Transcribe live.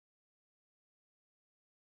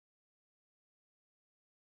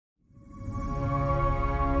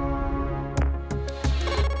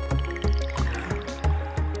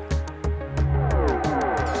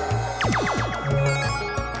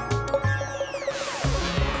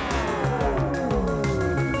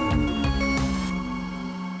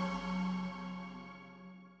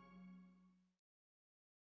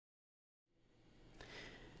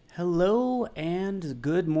Hello and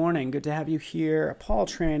good morning. Good to have you here. Paul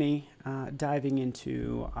Trani diving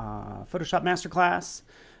into Photoshop Masterclass.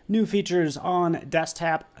 New features on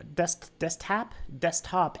desktop, and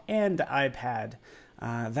iPad.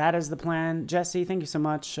 That is the plan. Jesse, thank you so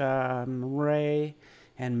much. Ray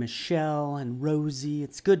and Michelle and Rosie,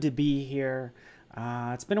 it's good to be here.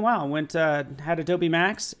 It's been a while. Had Adobe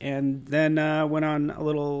Max and then went on a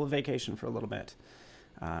little vacation for a little bit.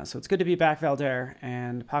 So it's good to be back, Valder.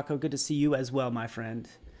 And Paco, good to see you as well, my friend.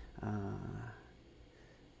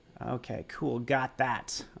 Okay, cool. Got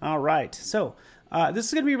that. All right. So this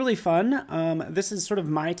is going to be really fun. This is sort of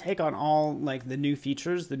my take on all like the new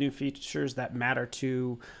features that matter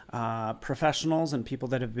to professionals and people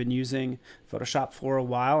that have been using Photoshop for a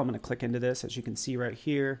while. I'm going to click into this, as you can see right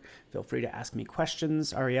here. Feel free to ask me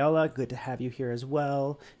questions. Ariella, good to have you here as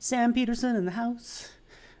well. Sam Peterson in the house.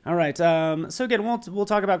 All right, so again, we'll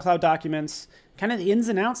talk about Cloud Documents, kind of the ins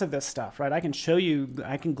and outs of this stuff, right? I can show you,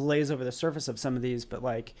 I can glaze over the surface of some of these, but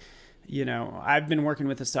like, you know, I've been working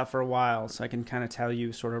with this stuff for a while, so I can kind of tell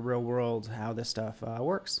you sort of real world how this stuff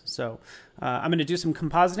works. So I'm going to do some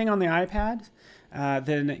compositing on the iPad,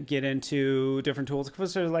 then get into different tools.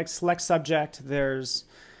 So like select subject, there's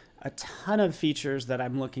a ton of features that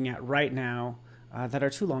I'm looking at right now that are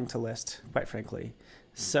too long to list, quite frankly.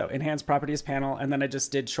 So enhance properties panel, and then I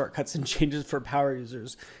just did shortcuts and changes for power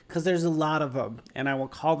users because there's a lot of them, and I will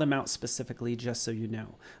call them out specifically just so you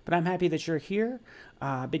know. But I'm happy that you're here.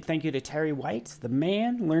 Big thank you to Terry White, the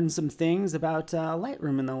man. Learned some things about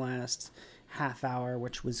Lightroom in the last half hour,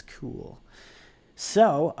 which was cool.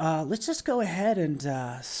 So let's just go ahead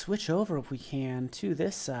and switch over, if we can, to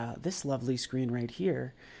this lovely screen right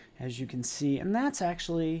here, as you can see, and that's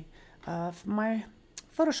actually my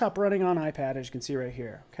Photoshop running on iPad, as you can see right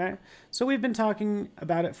here, okay? So we've been talking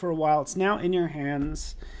about it for a while. It's now in your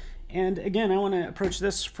hands. And again, I want to approach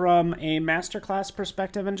this from a masterclass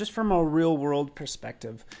perspective and just from a real world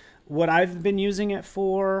perspective. What I've been using it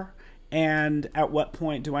for, and at what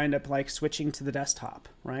point do I end up like switching to the desktop,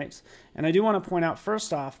 right? And I do want to point out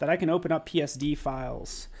first off that I can open up PSD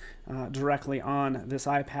files directly on this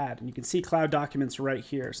iPad, and you can see Cloud Documents right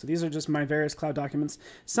here. So these are just my various Cloud Documents.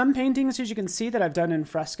 Some paintings, as you can see, that I've done in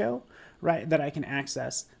Fresco, right, that I can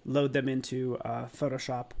access, load them into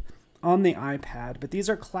Photoshop on the iPad. But these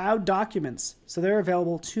are Cloud Documents, so they're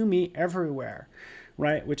available to me everywhere,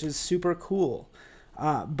 right, which is super cool.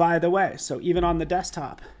 By the way, so even on the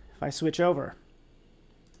desktop, if I switch over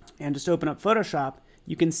and just open up Photoshop,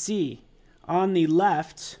 you can see on the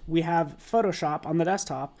left we have Photoshop on the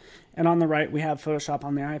desktop, and on the right we have Photoshop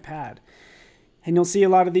on the iPad. And you'll see a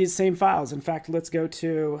lot of these same files. In fact, let's go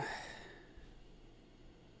to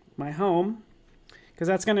my home, because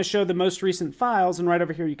that's going to show the most recent files, and right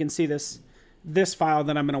over here you can see this file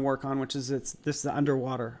that I'm going to work on, which is this is the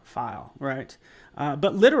underwater file, right?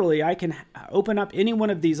 But literally, I can open up any one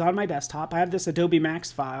of these on my desktop. I have this Adobe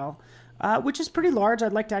Max file, which is pretty large.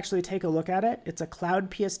 I'd like to actually take a look at it. It's a Cloud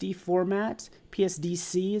PSD format.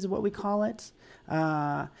 PSDC is what we call it.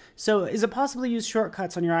 So is it possible to use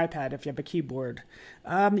shortcuts on your iPad if you have a keyboard?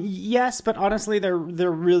 Yes, but honestly, they're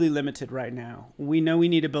really limited right now. We know we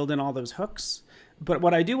need to build in all those hooks. But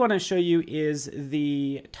what I do want to show you is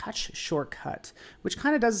the touch shortcut, which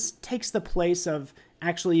kind of takes the place of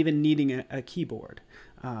actually even needing a keyboard,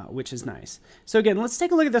 which is nice. So again, let's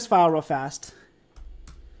take a look at this file real fast.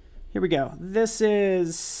 Here we go. This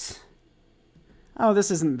isn't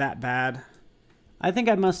that bad. I think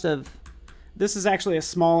I must have, this is actually a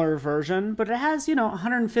smaller version, but it has,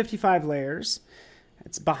 155 layers.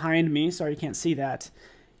 It's behind me, sorry you can't see that.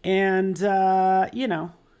 And,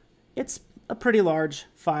 it's a pretty large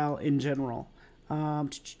file in general.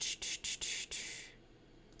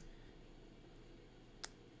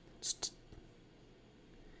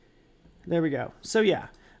 There we go. So yeah,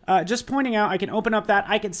 just pointing out, I can open up that.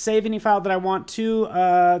 I can save any file that I want to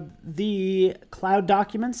the Cloud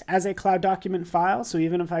Documents as a Cloud Document file. So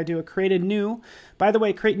even if I do a create a new, by the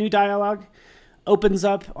way, create new dialog opens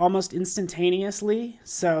up almost instantaneously.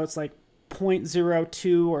 So it's like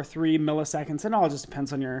 0.02 or 3 milliseconds. It all just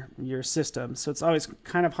depends on your system. So it's always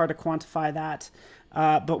kind of hard to quantify that.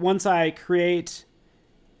 But once I create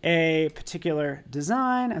a particular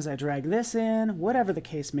design, as I drag this in, whatever the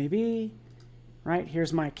case may be, right?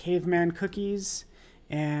 Here's my caveman cookies,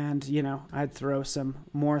 and, I'd throw some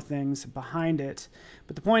more things behind it.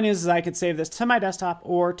 But the point is I could save this to my desktop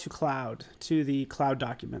or to cloud, to the Cloud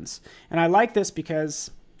Documents. And I like this because,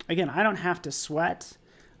 again, I don't have to sweat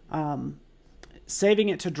saving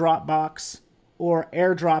it to Dropbox or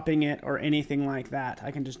airdropping it or anything like that.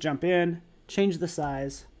 I can just jump in, change the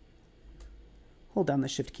size, hold down the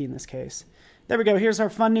shift key in this case. There we go. Here's our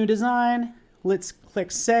fun new design. Let's click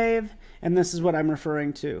save. And this is what I'm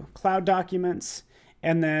referring to. Cloud documents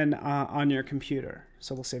and then on your computer.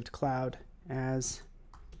 So we'll save to cloud as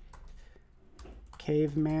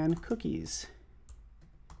caveman cookies.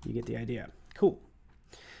 You get the idea. Cool.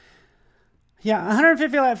 Yeah,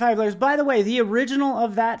 155 layers. By the way, the original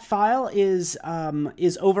of that file is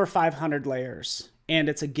over 500 layers, and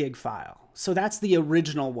it's a gig file. So that's the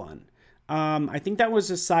original one. I think that was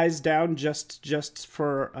just sized down just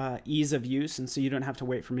for ease of use, and so you don't have to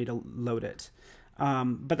wait for me to load it.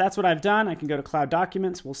 But that's what I've done. I can go to Cloud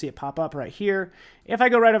Documents. We'll see it pop up right here. If I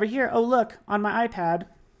go right over here, oh, look, on my iPad.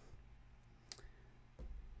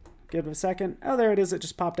 Give it a second. Oh, there it is. It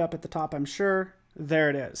just popped up at the top, I'm sure. There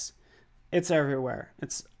it is. It's everywhere.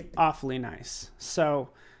 It's awfully nice.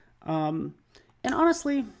 So, and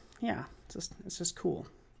honestly, yeah, it's just cool.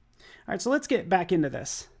 All right, so let's get back into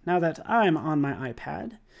this now that I'm on my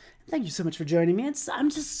iPad. Thank you so much for joining me. I'm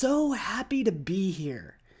just so happy to be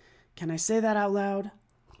here. Can I say that out loud?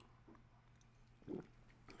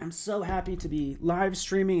 I'm so happy to be live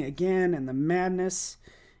streaming again, and the madness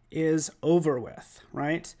is over with,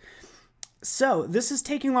 right? So this is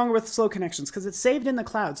taking longer with slow connections because it's saved in the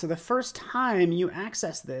cloud. So the first time you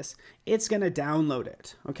access this, it's going to download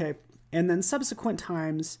it, okay? And then subsequent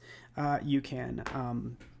times you can,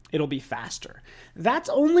 it'll be faster. That's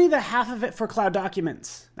only the half of it for Cloud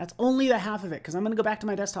Documents. That's only the half of it because I'm going to go back to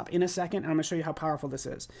my desktop in a second and I'm going to show you how powerful this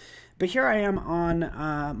is. But here I am on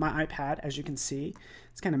my iPad, as you can see.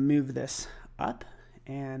 Let's kind of move this up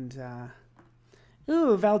and,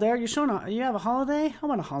 ooh, Valder, you have a holiday? I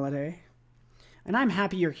want a holiday. And I'm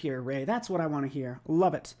happy you're here, Ray. That's what I want to hear.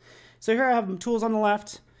 Love it. So here I have tools on the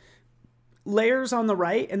left, layers on the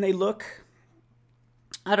right, and they look,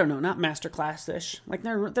 I don't know, not Masterclass-ish. Like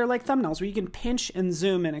they're like thumbnails where you can pinch and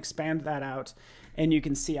zoom and expand that out. And you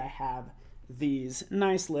can see I have these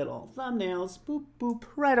nice little thumbnails, boop, boop,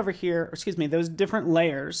 right over here. Or excuse me, those different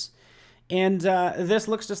layers. And this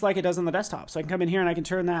looks just like it does on the desktop. So I can come in here and I can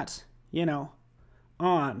turn that, you know,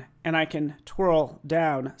 on, and I can twirl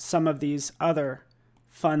down some of these other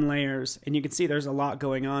fun layers, and you can see there's a lot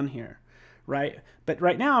going on here, right? But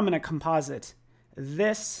right now I'm going to composite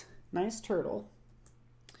this nice turtle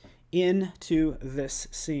into this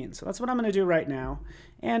scene. So that's what I'm going to do right now.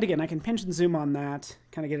 And again, I can pinch and zoom on that,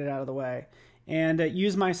 kind of get it out of the way, and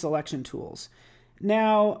use my selection tools.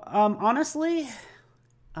 Now, honestly,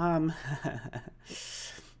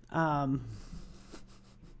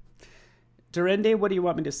 Durende, what do you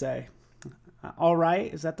want me to say? All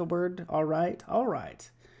right, is that the word? All right, all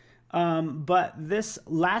right. But this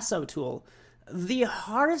lasso tool, the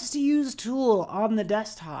hardest to use tool on the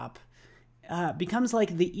desktop, becomes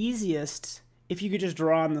like the easiest if you could just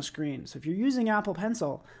draw on the screen. So if you're using Apple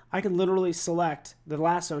Pencil, I can literally select the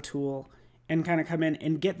lasso tool and kind of come in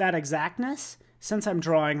and get that exactness since I'm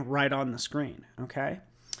drawing right on the screen, okay?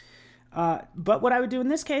 But what I would do in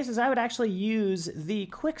this case is I would actually use the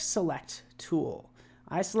quick select tool.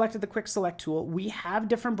 I selected the quick select tool. We have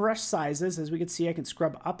different brush sizes. As we can see, I can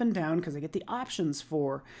scrub up and down because I get the options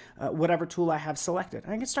for whatever tool I have selected.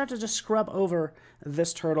 And I can start to just scrub over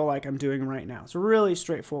this turtle like I'm doing right now. It's really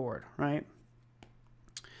straightforward, right?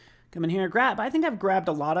 Come in here, grab. I think I've grabbed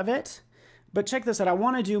a lot of it, but check this out. I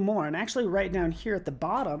want to do more. And actually right down here at the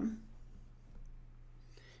bottom,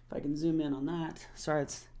 if I can zoom in on that. Sorry,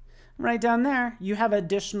 it's right down there, you have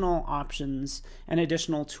additional options and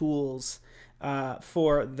additional tools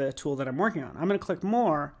for the tool that I'm working on. I'm going to click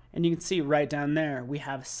more, and you can see right down there, we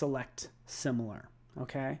have select similar,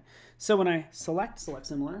 okay? So when I select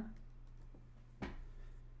similar,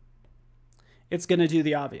 it's going to do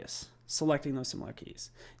the obvious, selecting those similar keys.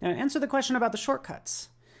 Now, to answer the question about the shortcuts,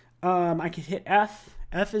 I could hit F.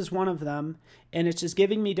 F is one of them, and it's just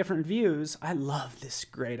giving me different views. I love this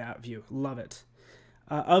grayed out view. Love it.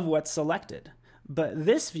 Of what's selected. But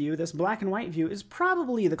this view, this black and white view, is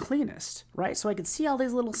probably the cleanest, right? So I can see all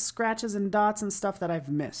these little scratches and dots and stuff that I've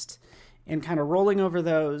missed, and kind of rolling over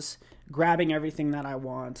those, grabbing everything that I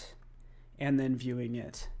want, and then viewing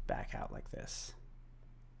it back out like this.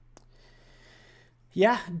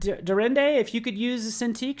 Yeah, Durende, if you could use a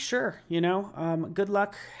Cintiq, sure. You know, good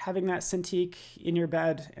luck having that Cintiq in your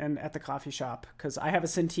bed and at the coffee shop, because I have a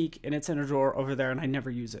Cintiq and it's in a drawer over there and I never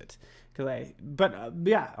use it.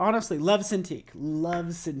 Yeah, honestly, love Cintiq. Love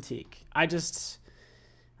Cintiq. I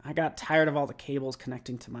got tired of all the cables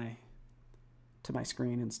connecting to my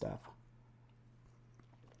screen and stuff.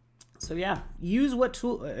 So yeah, use what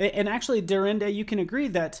tool, and actually, Durende, you can agree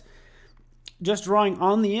that just drawing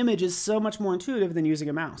on the image is so much more intuitive than using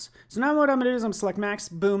a mouse. So now what I'm going to do is I'm select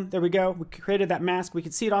mask. Boom. There we go. We created that mask. We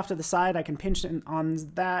can see it off to the side. I can pinch it on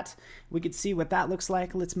that. We could see what that looks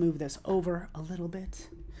like. Let's move this over a little bit.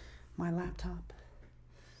 My laptop.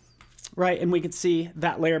 Right, and we can see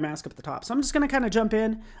that layer mask up at the top. So I'm just going to kind of jump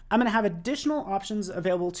in. I'm going to have additional options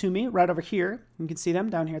available to me right over here. You can see them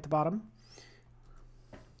down here at the bottom.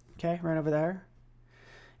 Okay, right over there.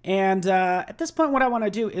 And at this point, what I want to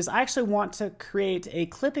do is I actually want to create a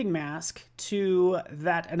clipping mask to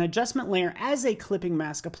that, an adjustment layer as a clipping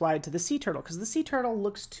mask applied to the sea turtle, because the sea turtle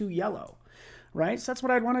looks too yellow, right? So that's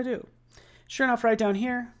what I'd want to do. Sure enough, right down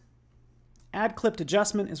here, add clipped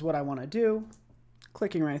adjustment is what I want to do.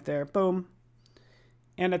 Clicking right there, boom.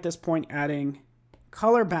 And at this point, adding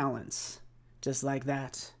color balance, just like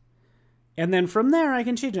that. And then from there, I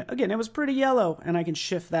can change it. Again, it was pretty yellow, and I can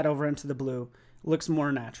shift that over into the blue. Looks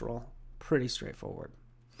more natural. Pretty straightforward.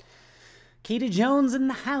 Keita Jones in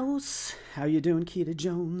the house. How you doing, Keita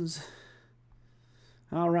Jones?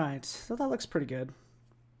 All right, so that looks pretty good.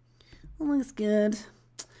 That looks good.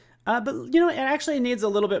 But, you know, it actually needs a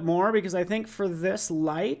little bit more because I think for this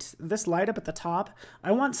light up at the top,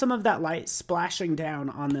 I want some of that light splashing down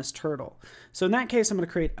on this turtle. So in that case, I'm going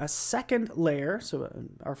to create a second layer. So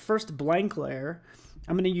our first blank layer,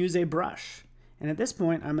 I'm going to use a brush. And at this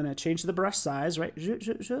point, I'm going to change the brush size, right?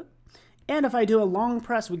 And if I do a long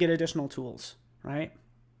press, we get additional tools, right?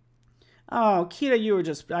 Oh,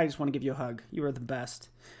 Keita, I just want to give you a hug. You are the best.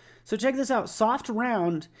 So check this out. Soft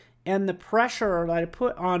round. And the pressure that I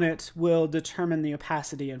put on it will determine the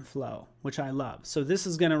opacity and flow, which I love. So this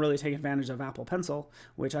is going to really take advantage of Apple Pencil,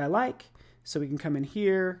 which I like. So we can come in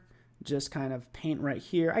here, just kind of paint right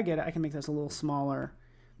here. I get it. I can make this a little smaller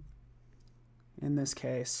in this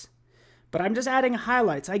case. But I'm just adding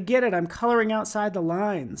highlights. I get it. I'm coloring outside the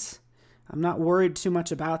lines. I'm not worried too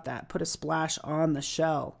much about that. Put a splash on the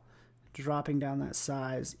shell, dropping down that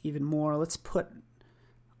size even more. Let's put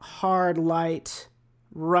hard light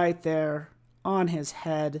right there on his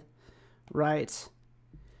head, right?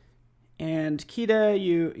 And Keita,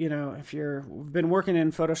 you know, if you've been working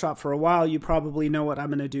in Photoshop for a while, you probably know what I'm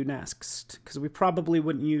going to do next, because we probably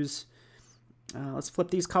wouldn't use, let's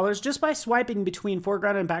flip these colors. Just by swiping between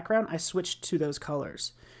foreground and background, I switched to those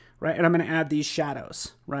colors, right? And I'm going to add these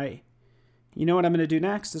shadows, right? You know what I'm going to do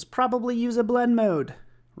next is probably use a blend mode,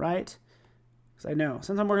 right? Because I know,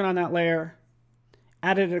 since I'm working on that layer,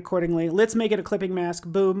 added it accordingly. Let's make it a clipping mask.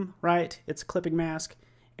 Boom, right? It's a clipping mask.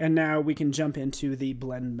 And now we can jump into the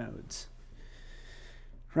blend modes,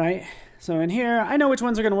 right? So in here, I know which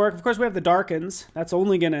ones are going to work. Of course, we have the darkens. That's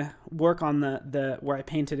only going to work on the where I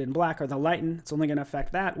painted in black, or the lighten. It's only going to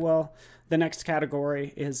affect that. Well, the next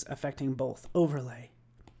category is affecting both. Overlay,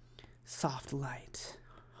 soft light,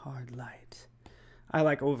 hard light. I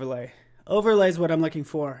like overlay. Overlay is what I'm looking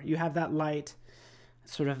for. You have that light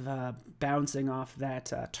sort of bouncing off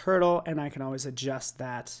that turtle, and I can always adjust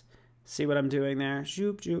that. See what I'm doing there?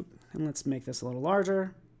 Zoop, zoop. And let's make this a little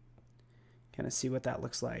larger. Kind of see what that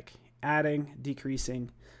looks like. Adding,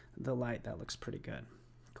 decreasing the light. That looks pretty good.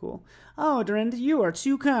 Cool. Oh, Dorinda, you are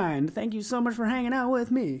too kind. Thank you so much for hanging out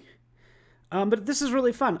with me. But this is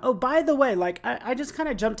really fun. Oh, by the way, like I just kind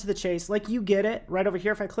of jumped to the chase. Like, you get it right over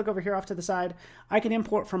here. If I click over here off to the side, I can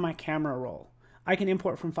import from my camera roll. I can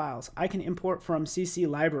import from files. I can import from CC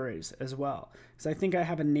libraries as well. Because I think I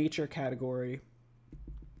have a nature category,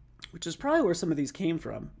 which is probably where some of these came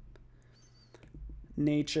from.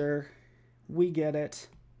 Nature, we get it.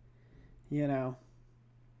 You know,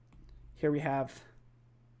 here we have,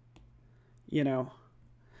 you know,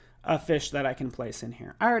 a fish that I can place in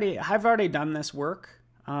here. I've already done this work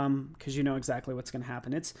because you know exactly what's going to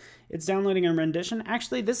happen. It's downloading a rendition.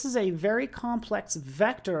 Actually, this is a very complex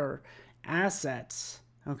vector assets.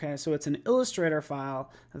 Okay, so it's an Illustrator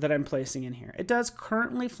file that I'm placing in here. It does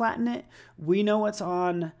currently flatten it. We know what's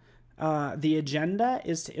on the agenda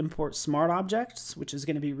is to import smart objects, which is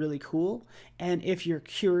going to be really cool. And if you're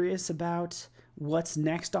curious about what's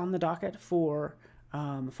next on the docket for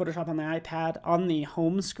Photoshop on the iPad, on the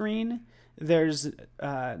home screen, there's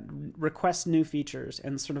request new features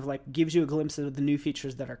and sort of like gives you a glimpse of the new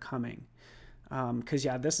features that are coming. Because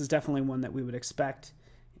yeah, this is definitely one that we would expect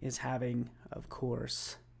is having, of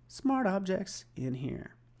course, smart objects in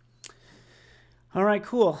here. All right,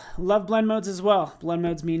 cool. Love blend modes as well. Blend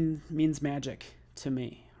modes means magic to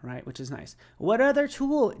me, right? Which is nice. What other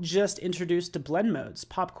tool just introduced to blend modes?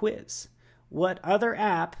 Pop quiz. What other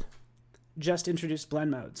app just introduced blend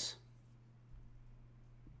modes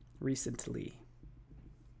recently?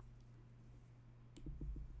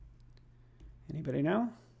 Anybody know?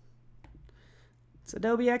 It's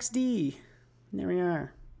Adobe XD. There we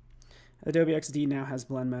are. Adobe XD now has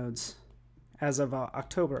blend modes as of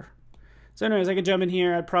October. So anyways, I can jump in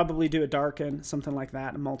here. I'd probably do a darken, something like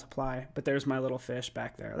that, and multiply. But there's my little fish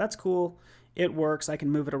back there. That's cool. It works. I can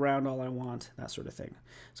move it around all I want, that sort of thing.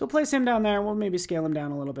 So place him down there. We'll maybe scale him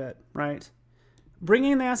down a little bit, right?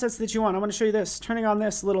 Bringing in the assets that you want. I want to show you this. Turning on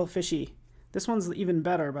this little fishy. This one's even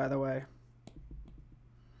better, by the way.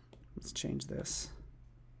 Let's change this.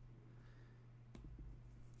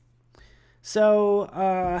 So,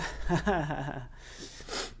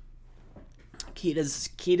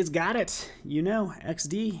 Kita's got it. You know,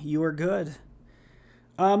 XD, you are good.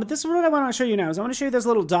 But this is what I want to show you now. Is I want to show you this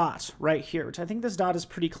little dot right here, which I think this dot is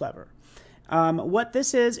pretty clever. What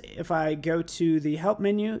this is, if I go to the Help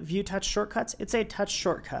menu, View Touch Shortcuts, it's a touch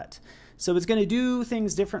shortcut. So it's going to do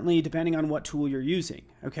things differently depending on what tool you're using.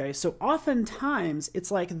 Okay, so oftentimes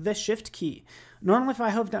it's like the Shift key. Normally, if I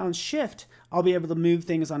hold down Shift, I'll be able to move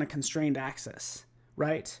things on a constrained axis,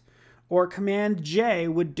 right? Or Command J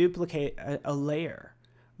would duplicate a layer,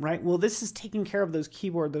 right? Well, this is taking care of those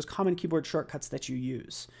common keyboard shortcuts that you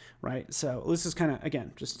use, right? So this is kind of,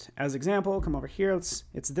 again, just as example, come over here. It's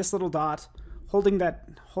this little dot, holding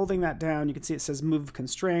that down. You can see it says Move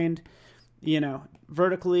Constrained, you know,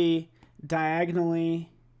 vertically,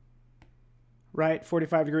 diagonally, right?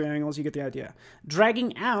 45-degree angles, you get the idea.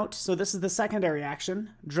 Dragging out, so this is the secondary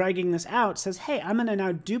action. Dragging this out says, hey, I'm going to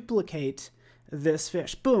now duplicate this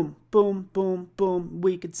fish. Boom, boom, boom, boom.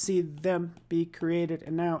 We could see them be created,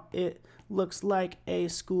 and now it looks like a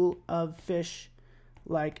school of fish,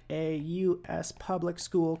 like a U.S. public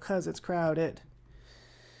school, because it's crowded.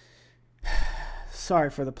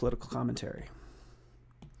 Sorry for the political commentary.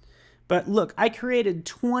 But look, I created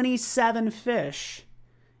 27 fish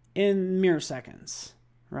in mere seconds,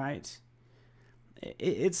 right?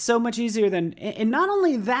 It's so much easier than, and not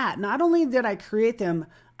only that, not only did I create them,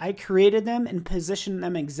 I created them and positioned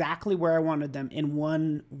them exactly where I wanted them in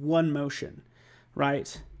one motion,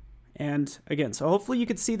 right? And again, so hopefully you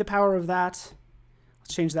could see the power of that.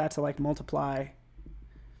 Let's change that to like multiply.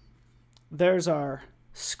 There's our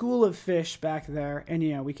school of fish back there, and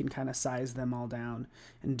yeah, we can kind of size them all down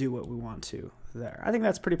and do what we want to there. I think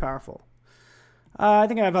that's pretty powerful. I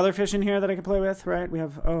think I have other fish in here that I can play with, right? We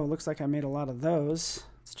have, oh, looks like I made a lot of those.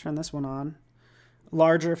 Let's turn this one on.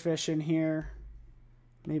 Larger fish in here.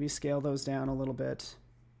 Maybe scale those down a little bit.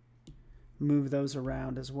 Move those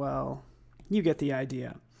around as well. You get the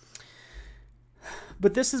idea.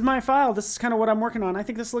 But this is my file. This is kind of what I'm working on. I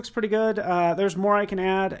think this looks pretty good. There's more I can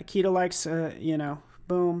add. Kita likes, you know,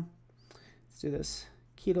 boom. Let's do this.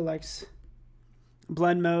 Kita likes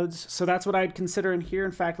blend modes. So that's what I'd consider in here.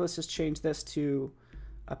 In fact, let's just change this to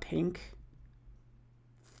a pink.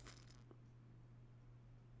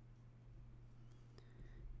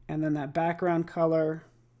 And then that background color.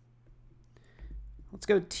 Let's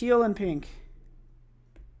go teal and pink.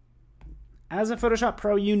 As a Photoshop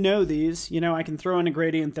Pro, you know these. You know, I can throw in a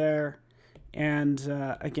gradient there. And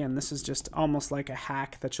again, this is just almost like a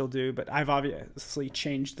hack that you'll do, but I've obviously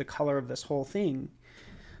changed the color of this whole thing,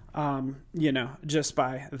 you know, just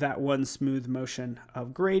by that one smooth motion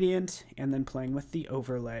of gradient and then playing with the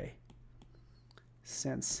overlay.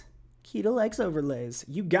 Since Kita likes overlays.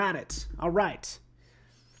 You got it. All right.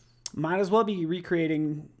 Might as well be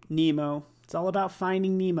recreating Nemo. It's all about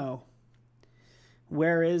finding Nemo.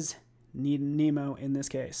 Where is Nemo in this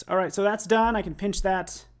case? All right, so that's done. I can pinch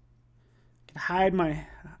that. I can hide my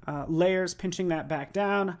layers, pinching that back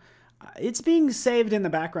down. It's being saved in the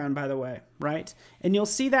background, by the way, right? And you'll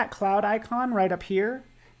see that cloud icon right up here.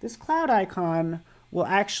 This cloud icon will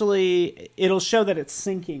actually, it'll show that it's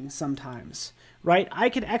syncing sometimes, right? I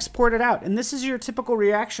could export it out. And this is your typical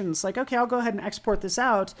reaction. It's like, okay, I'll go ahead and export this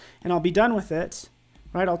out and I'll be done with it,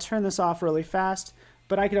 right? I'll turn this off really fast,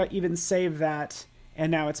 but I could even save that. And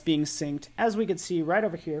now it's being synced, as we could see right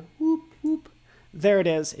over here. Whoop, whoop. There it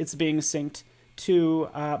is. It's being synced to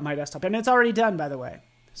my desktop. And it's already done, by the way.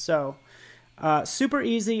 So super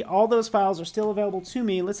easy. All those files are still available to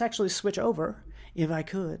me. Let's actually switch over, if I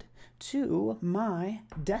could, to my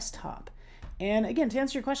desktop. And again, to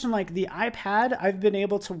answer your question, like the iPad, I've been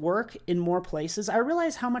able to work in more places. I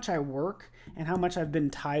realize how much I work and how much I've been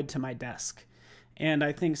tied to my desk. And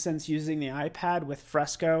I think since using the iPad with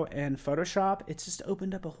Fresco and Photoshop, it's just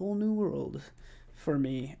opened up a whole new world for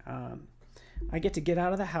me. I get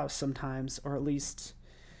out of the house sometimes, or at least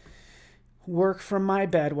work from my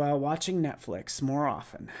bed while watching Netflix more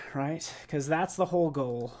often, right? Because that's the whole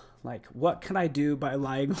goal. Like, what can I do by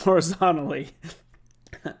lying horizontally?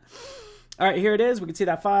 All right, here it is. We can see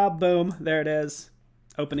that file. Boom, there it is.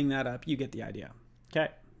 Opening that up. You get the idea. Okay.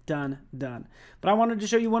 Done. But I wanted to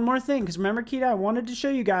show you one more thing, because remember, Kita, I wanted to show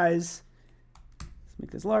you guys. Let's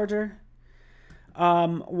make this larger.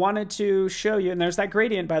 wanted to show you, and there's that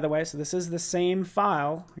gradient, by the way. So this is the same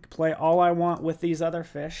file. I can play all I want with these other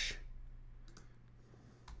fish.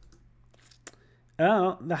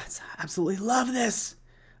 Oh, that's absolutely love this.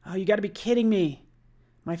 Oh, you got to be kidding me.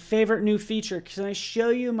 My favorite new feature. Can I show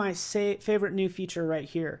you my favorite new feature right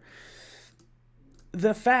here?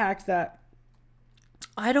 The fact that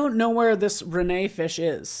I don't know where this Renee fish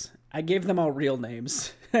is. I gave them all real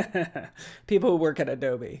names. People who work at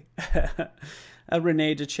Adobe.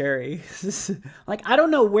 Renee DeCherry. Like, I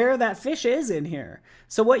don't know where that fish is in here.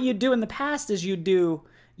 So what you'd do in the past is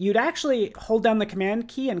you'd actually hold down the command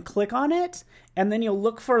key and click on it, and then you'll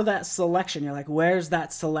look for that selection. You're like, where's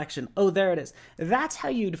that selection? Oh, there it is. That's how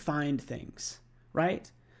you'd find things, right?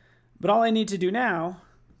 But all I need to do now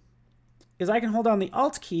is I can hold down the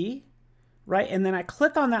Alt key, right? And then I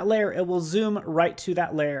click on that layer. It will zoom right to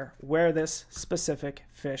that layer where this specific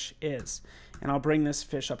fish is. And I'll bring this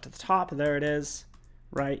fish up to the top. There it is,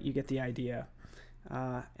 right? You get the idea.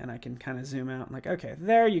 And I can kind of zoom out. I'm like, okay,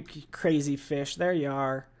 there you crazy fish. There you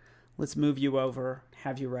are. Let's move you over,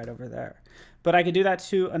 have you right over there. But I could do that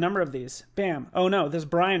to a number of these. Bam. Oh no, this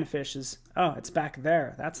Brian fish is, oh, it's back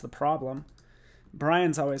there. That's the problem.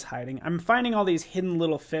 Brian's always hiding. I'm finding all these hidden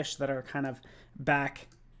little fish that are kind of back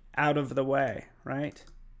out of the way, right?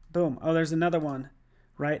 Boom. Oh, there's another one,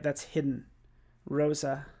 right? That's hidden.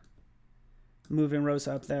 Rosa. Moving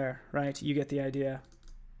Rosa up there, right? You get the idea.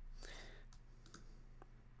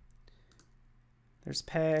 There's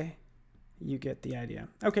pay. You get the idea.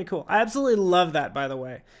 Okay, cool. I absolutely love that, by the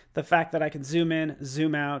way. The fact that I can zoom in,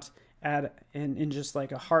 zoom out, add in just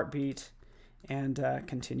like a heartbeat, and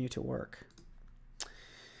continue to work.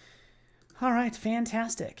 All right,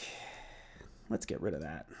 fantastic. Let's get rid of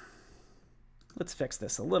that. Let's fix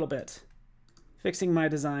this a little bit. Fixing my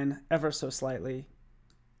design ever so slightly.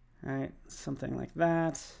 All right, something like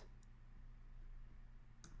that.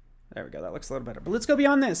 There we go. That looks a little better. But let's go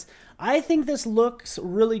beyond this. I think this looks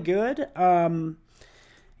really good. And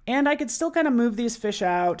I could still kind of move these fish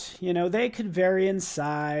out. You know, they could vary in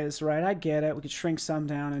size, right? I get it. We could shrink some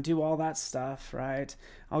down and do all that stuff, right?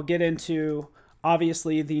 I'll get into,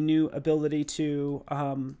 obviously, the new ability to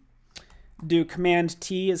do Command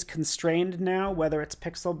T is constrained now, whether it's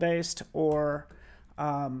pixel-based or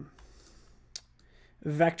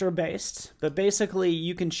vector-based, but basically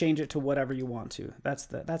you can change it to whatever you want to. That's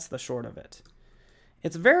the short of it.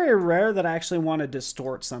 It's very rare that I actually want to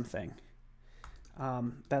distort something.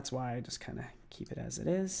 That's why I just kind of keep it as it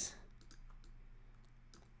is.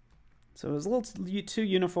 So it was a little too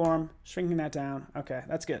uniform, shrinking that down. Okay,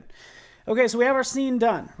 that's good. Okay, so we have our scene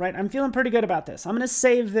done, right? I'm feeling pretty good about this. I'm going to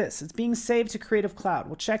save this. It's being saved to Creative Cloud.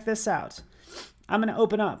 Well, check this out. I'm going to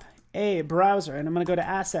open up a browser, and I'm going to go to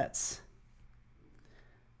Assets.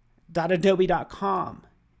 .adobe.com,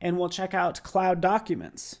 and we'll check out Cloud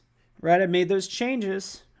Documents, right? I made those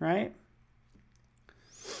changes, right?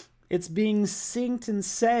 It's being synced and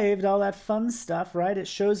saved, all that fun stuff, right? It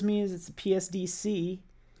shows me it's a PSDC.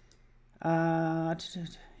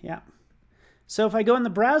 Yeah. So if I go in the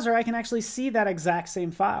browser, I can actually see that exact same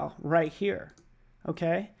file right here,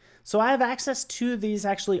 okay? So I have access to these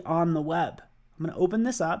actually on the web. I'm going to open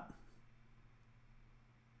this up.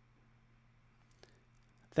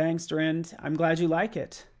 Thanks, Dorind. I'm glad you like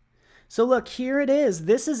it. So look, here it is.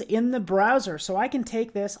 This is in the browser. So I can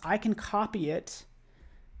take this, I can copy it,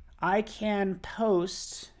 I can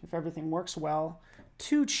post, if everything works well,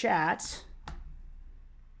 to chat. If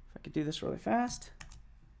I could do this really fast.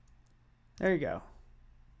 There you go.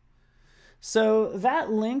 So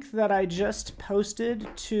that link that I just posted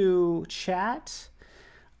to chat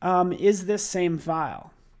is this same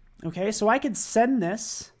file. Okay, so I could send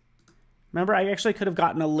this. Remember, I actually could have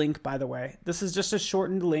gotten a link, by the way. This is just a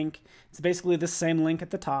shortened link. It's basically the same link at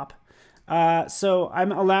the top. So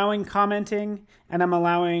I'm allowing commenting, and I'm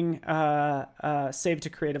allowing save to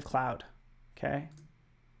Creative Cloud. Okay.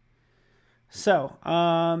 So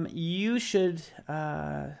you should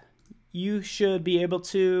be able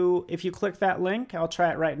to, if you click that link, I'll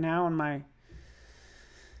try it right now on my,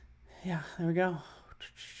 yeah, there we go.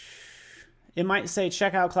 It might say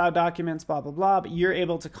check out Cloud Documents, blah, blah, blah, but you're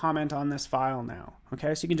able to comment on this file now.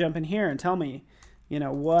 Okay, so you can jump in here and tell me, you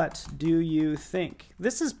know, what do you think?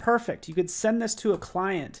 This is perfect. You could send this to a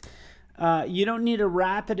client. You don't need to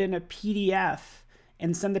wrap it in a PDF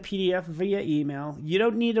and send the PDF via email. You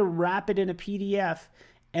don't need to wrap it in a PDF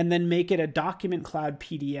and then make it a document cloud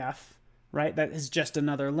PDF, right? That is just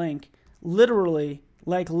another link. Literally,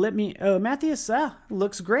 like, oh, Matthias,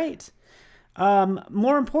 looks great.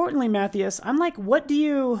 More importantly, Matthias, I'm like, what do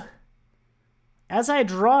you, as I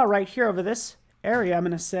draw right here over this area, I'm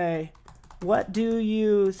going to say, What do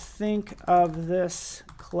you think of this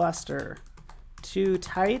cluster? Too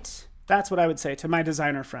tight? That's what I would say to my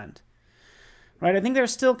designer friend. Right? I think they're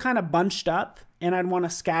still kind of bunched up, and I'd want to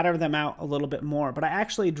scatter them out a little bit more. But I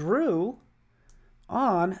actually drew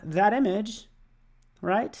on that image,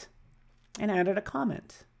 right? And added a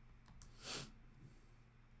comment.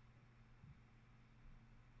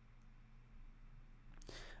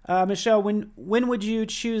 Michelle, when would you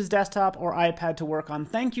choose desktop or iPad to work on?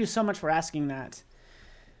 Thank you so much for asking that.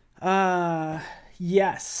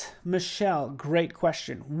 Yes, Michelle, great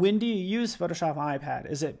question. When do you use Photoshop on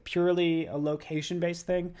iPad? Is it purely a location-based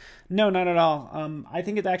thing? No, not at all. I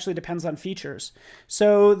think it actually depends on features.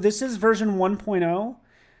 So this is version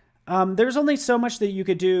 1.0. There's only so much that you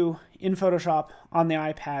could do in Photoshop on the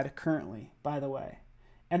iPad currently, by the way.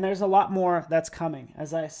 And there's a lot more that's coming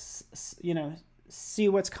as I, see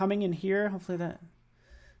what's coming in here. Hopefully let's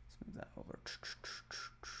move that over.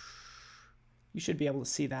 You should be able to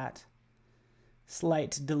see that.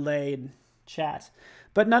 Slight delayed chat.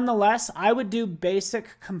 But nonetheless, I would do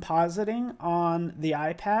basic compositing on the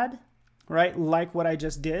iPad, right? Like what I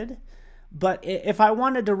just did. But if I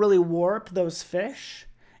wanted to really warp those fish,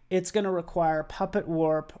 it's going to require puppet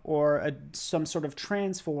warp or some sort of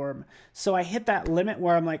transform. So I hit that limit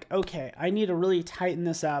where I'm like, okay, I need to really tighten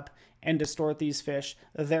this up and distort these fish.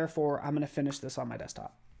 Therefore, I'm going to finish this on my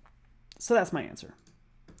desktop. So that's my answer.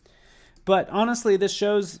 But honestly, this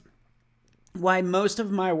shows why most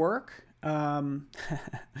of my work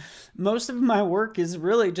is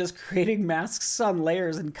really just creating masks on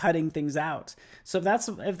layers and cutting things out. So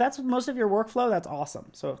if that's most of your workflow, that's awesome.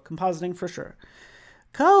 So compositing for sure.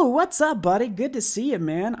 Co, what's up, buddy? Good to see you,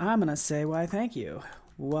 man. I'm gonna say why thank you.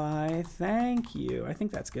 Why thank you. I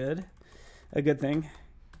think that's good. A good thing.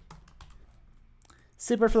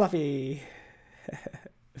 Super fluffy.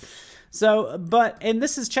 So, and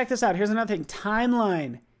this is, check this out. Here's another thing.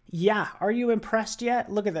 Timeline. Yeah, are you impressed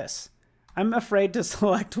yet? Look at this. I'm afraid to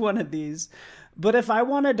select one of these. But if I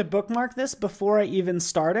wanted to bookmark this before I even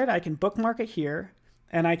started, I can bookmark it here.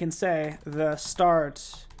 And I can say the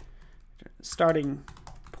starting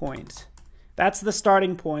point. That's the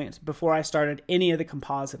starting point before I started any of the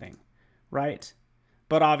compositing, right?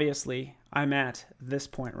 But obviously, I'm at this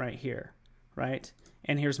point right here, right?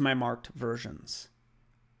 And here's my marked versions.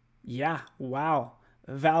 Yeah, wow.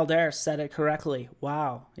 Valder said it correctly.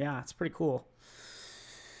 Wow. Yeah, it's pretty cool.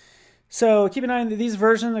 So keep in mind that these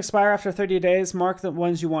versions expire after 30 days. Mark the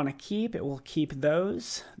ones you want to keep. It will keep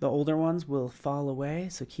those. The older ones will fall away.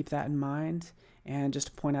 So keep that in mind. And just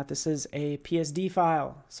to point out, this is a PSD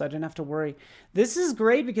file, so I didn't have to worry. This is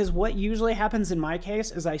great because what usually happens in my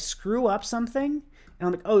case is I screw up something and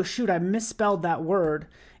I'm like, oh shoot, I misspelled that word.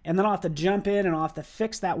 And then I'll have to jump in and I'll have to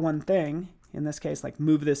fix that one thing. In this case, like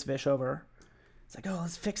move this fish over. It's like, oh,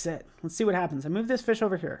 let's fix it. Let's see what happens. I move this fish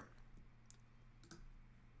over here.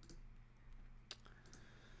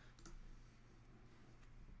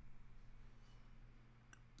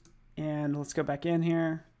 And let's go back in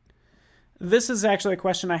here. This is actually a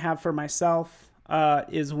question I have for myself,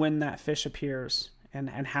 is when that fish appears and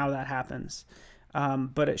how that happens.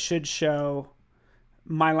 But it should show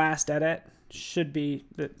my last edit should be,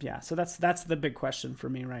 yeah, so that's the big question for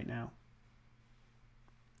me right now.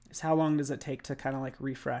 Is how long does it take to kind of like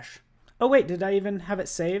refresh? Oh wait, did I even have it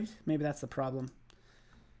saved? Maybe that's the problem.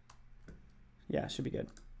 Yeah, should be good.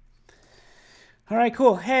 All right,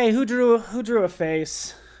 cool. Hey, who drew a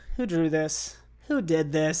face? Who drew this? Who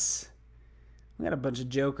did this? We got a bunch of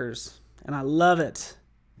jokers, and I love it.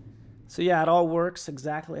 So yeah, it all works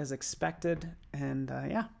exactly as expected, and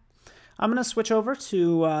yeah. I'm going to switch over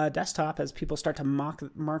to desktop as people start to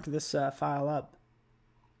mark this file up.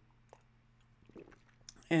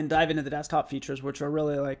 And dive into the desktop features, which are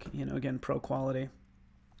really like, again, pro quality.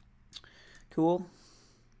 Cool.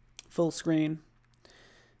 Full screen.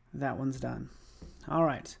 That one's done. All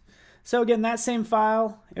right. So again, that same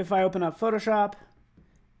file, if I open up Photoshop,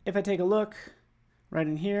 if I take a look, right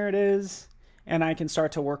in here it is, and I can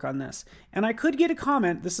start to work on this. And I could get a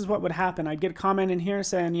comment. This is what would happen. I'd get a comment in here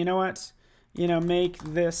saying, you know what, make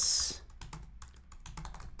this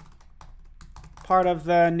part of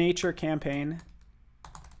the nature campaign.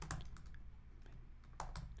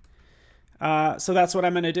 So that's what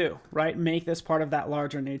I'm going to do, right? Make this part of that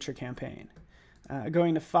larger nature campaign.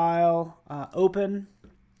 Going to File, Open.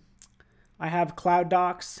 I have Cloud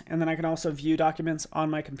Docs, and then I can also view documents on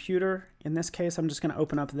my computer. In this case, I'm just going to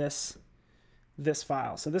open up this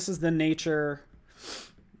file. So this is the nature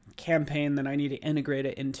campaign that I need to integrate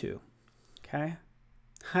it into. Okay?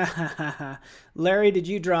 Larry, did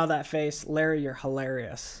you draw that face? Larry, you're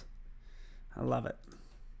hilarious. I love it.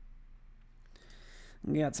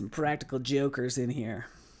 We got some practical jokers in here.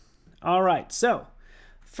 All right, so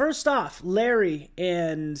first off, Larry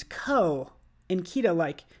and Co and Kita,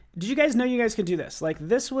 like, did you guys know you guys could do this? Like,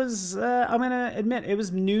 this was, I'm going to admit, it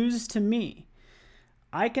was news to me.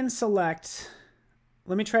 I can select,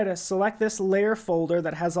 let me try to select this layer folder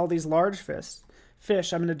that has all these large fish.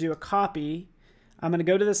 I'm going to do a copy. I'm going to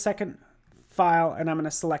go to the second file and I'm going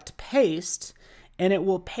to select paste, and it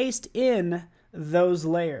will paste in those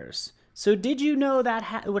layers. So did you know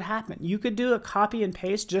that would happen? You could do a copy and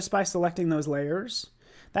paste just by selecting those layers.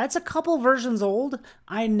 That's a couple versions old.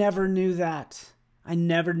 I never knew that.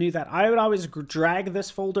 I would always drag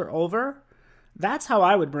this folder over. That's how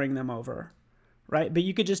I would bring them over, right? But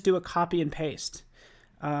you could just do a copy and paste.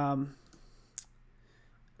 Yeah,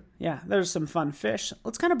 there's some fun fish.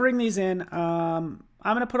 Let's kind of bring these in. I'm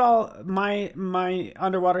going to put all my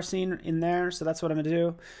underwater scene in there, so that's what I'm going to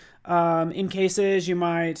do. In cases, you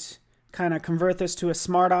might kind of convert this to a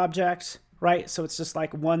smart object, right? So it's just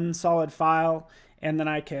like one solid file, and then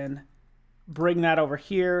I can bring that over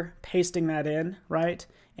here, pasting that in, right?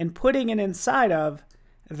 And putting it inside of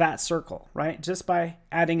that circle, right? Just by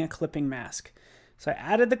adding a clipping mask. So I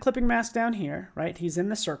added the clipping mask down here, right? He's in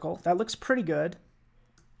the circle. That looks pretty good.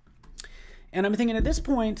 And I'm thinking at this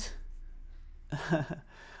point,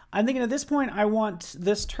 I want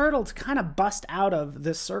this turtle to kind of bust out of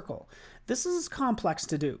this circle. This is complex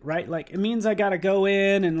to do, right? Like, it means I got to go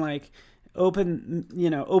in and like open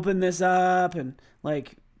this up and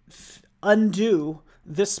like undo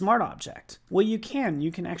this smart object. Well, you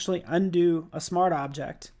can actually undo a smart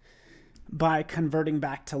object by converting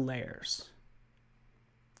back to layers,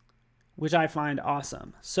 which I find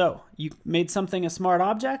awesome. So you made something a smart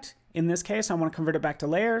object. In this case, I want to convert it back to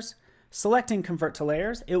layers. Selecting convert to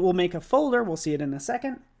layers, it will make a folder, we'll see it in a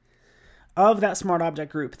second, of that smart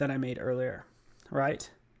object group that I made earlier, right?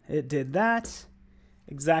 It did that,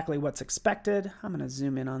 exactly what's expected. I'm going to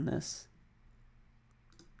zoom in on this.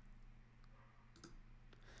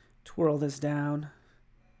 Twirl this down.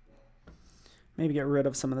 Maybe get rid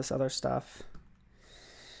of some of this other stuff.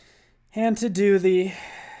 And to do the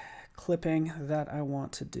clipping that I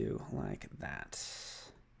want to do like that.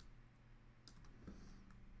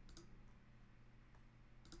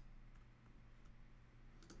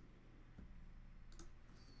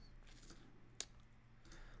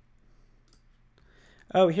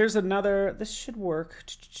 Oh, here's another. This should work.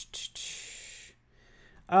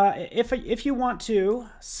 If you want to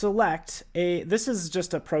select this is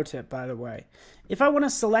just a pro tip, by the way. If I want to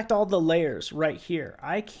select all the layers right here,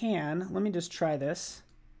 I can. Let me just try this.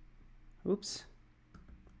 Oops.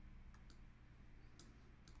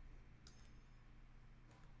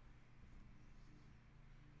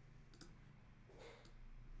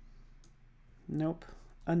 Nope.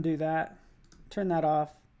 Undo that. Turn that off.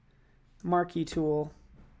 Marquee tool.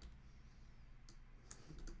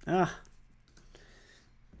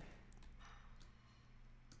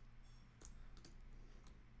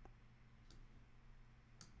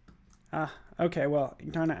 Okay, well,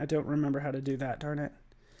 darn it, I don't remember how to do that, darn it.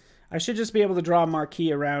 I should just be able to draw a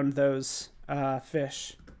marquee around those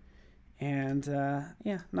fish. And,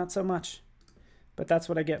 yeah, not so much. But that's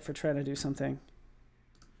what I get for trying to do something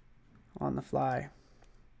on the fly.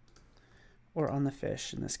 Or on the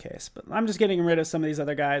fish in this case. But I'm just getting rid of some of these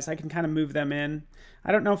other guys. I can kind of move them in.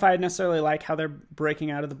 I don't know if I necessarily like how they're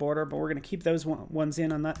breaking out of the border, but we're going to keep those ones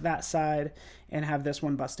in on that side and have this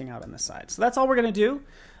one busting out on this side. So that's all we're going to do.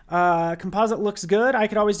 Composite looks good. I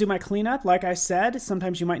could always do my cleanup. Like I said,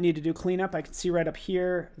 sometimes you might need to do cleanup. I can see right up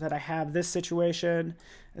here that I have this situation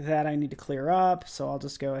that I need to clear up. So I'll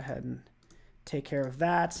just go ahead and take care of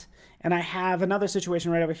that. And I have another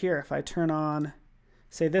situation right over here. If I turn on,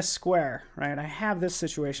 say, this square, right? I have this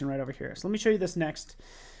situation right over here. So let me show you this next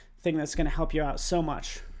thing that's going to help you out so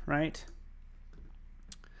much, right?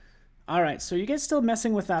 All right, so you guys still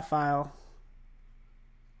messing with that file?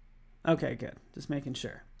 Okay, good. Just making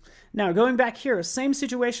sure. Now, going back here, same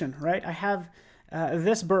situation, right? I have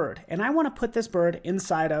this bird, and I want to put this bird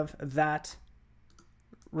inside of that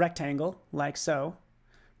rectangle, like so,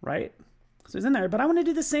 right? So it's in there, but I want to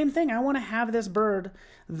do the same thing. I want to have this bird,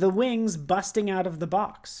 the wings busting out of the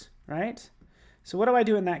box, right? So what do I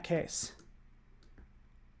do in that case?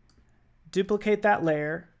 Duplicate that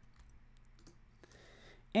layer.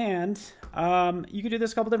 And you can do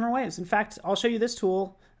this a couple different ways. In fact, I'll show you this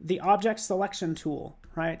tool, the object selection tool,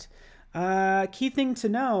 right? Key thing to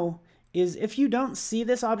know is if you don't see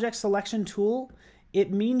this object selection tool,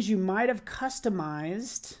 it means you might have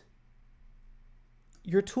customized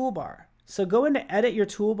your toolbar. So go into edit your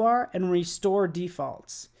toolbar and restore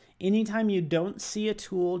defaults. Anytime you don't see a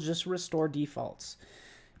tool, just restore defaults.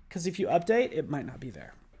 because if you update, it might not be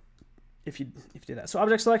there if you do that. So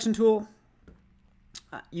object selection tool,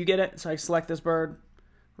 you get it. So I select this bird,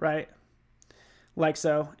 right? Like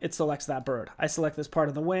so, it selects that bird. I select this part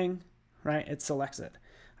of the wing, right? It selects it.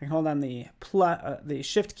 I can hold on the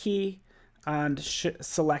shift key and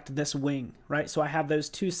select this wing, right? So I have those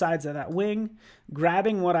two sides of that wing,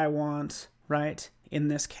 grabbing what I want, right, in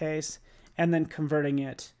this case, and then converting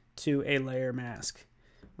it to a layer mask,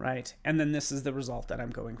 right? And then this is the result that I'm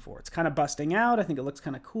going for. It's kind of busting out. I think it looks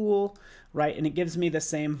kind of cool, right? And it gives me the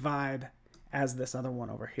same vibe as this other one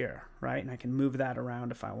over here, right? And I can move that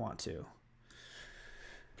around if I want to,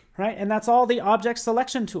 right? And that's all the object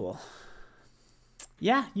selection tool.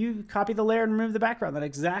 Yeah, you copy the layer and remove the background. That's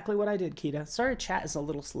exactly what I did, Kita. Sorry, chat is a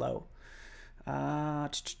little slow.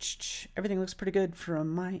 Everything looks pretty good from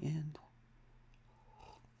my end.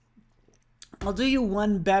 I'll do you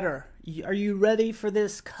one better. Are you ready for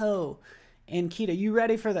this, Ko and Kita? You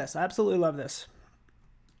ready for this? I absolutely love this.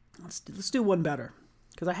 Let's do one better,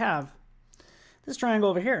 because I have this triangle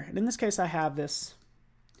over here, and in this case, I have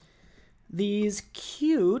these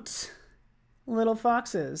cute little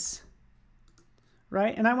foxes.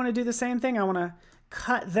 Right? And I want to do the same thing. I want to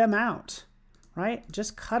cut them out, right?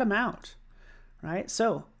 Just cut them out, right?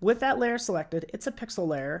 So with that layer selected, it's a pixel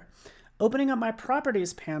layer. Opening up my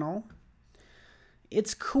properties panel,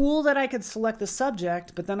 it's cool that I could select the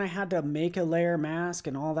subject, but then I had to make a layer mask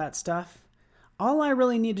and all that stuff. All I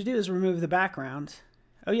really need to do is remove the background.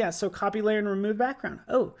 Oh yeah, so copy layer and remove background.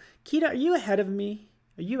 Oh, Kita, are you ahead of me?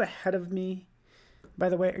 Are you ahead of me? By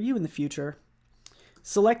the way, are you in the future?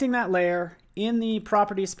 Selecting that layer in the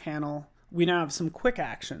properties panel, we now have some quick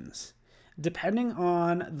actions. Depending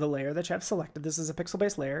on the layer that you have selected, this is a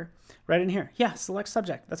pixel-based layer, right in here. Yeah, select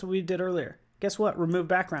subject. That's what we did earlier. Guess what? Remove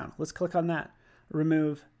background. Let's click on that.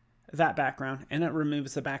 Remove that background, and it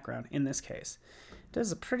removes the background in this case. It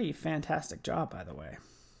does a pretty fantastic job, by the way.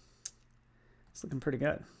 It's looking pretty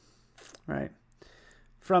good, right?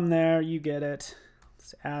 From there, you get it.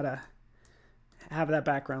 Let's have that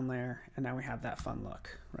background layer, and now we have that fun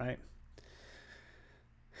look, right?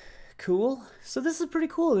 Cool. So this is pretty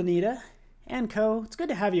cool, Anita and Co. It's good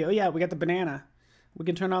to have you. Oh yeah, we got the banana. We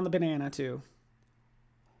can turn on the banana too.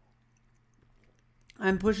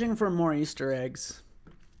 I'm pushing for more Easter eggs.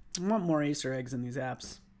 I want more Easter eggs in these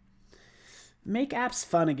apps. Make apps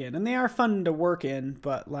fun again, and they are fun to work in,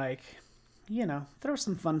 but like, you know, throw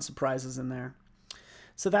some fun surprises in there.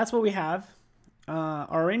 So that's what we have.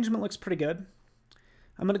 Our arrangement looks pretty good.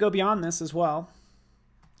 I'm going to go beyond this as well.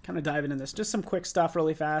 Kind of dive into this. Just some quick stuff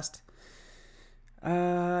really fast.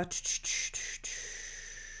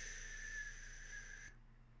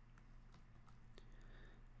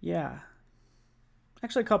 Yeah.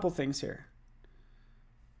 Actually, a couple things here.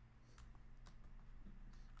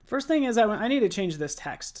 First thing is I need to change this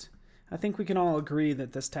text. I think we can all agree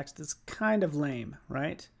that this text is kind of lame,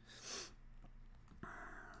 right?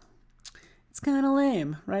 It's kind of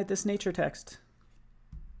lame, right? This nature text.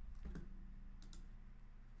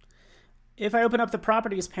 If I open up the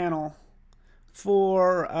properties panel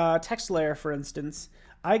for text layer, for instance,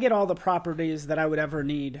 I get all the properties that I would ever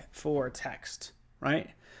need for text, right?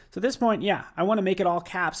 So at this point, yeah, I want to make it all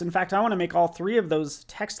caps. In fact, I want to make all three of those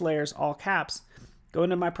text layers all caps. Go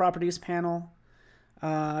into my properties panel,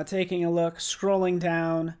 taking a look, scrolling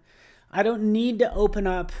down. I don't need to open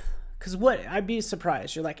up, because I'd be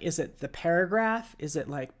surprised. You're like, is it the paragraph? Is it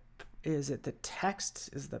the text?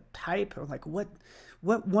 Is the type? Or like, what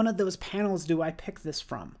one of those panels do I pick this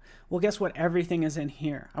from? Well, guess what? Everything is in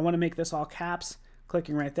here. I want to make this all caps.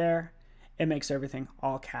 Clicking right there, it makes everything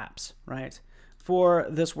all caps, right? For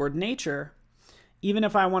this word nature, even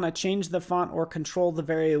if I want to change the font or control the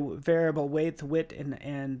variable width,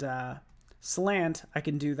 and slant, I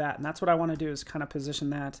can do that. And that's what I want to do, is kind of position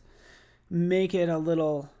that, make it a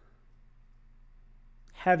little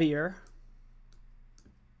heavier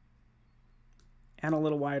and a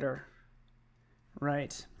little wider,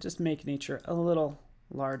 right? Just make nature a little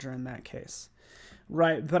larger in that case,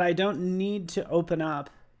 right? But I don't need to open up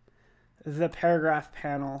the paragraph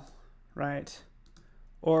panel, right?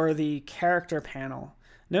 Or the character panel.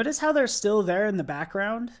 Notice how they're still there in the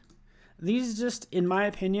background? These just, in my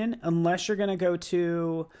opinion, unless you're going to go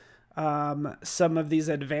to some of these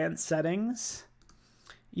advanced settings,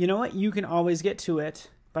 you know what? You can always get to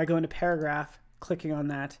it by going to paragraph, clicking on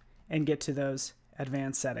that, and get to those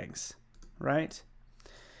advanced settings, right?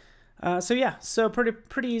 So yeah, so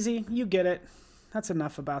pretty easy. You get it. That's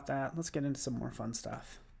enough about that. Let's get into some more fun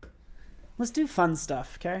stuff. Let's do fun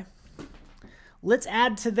stuff, okay? Let's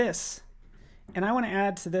add to this. And I want to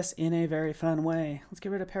add to this in a very fun way. Let's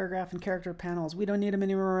get rid of paragraph and character panels. We don't need them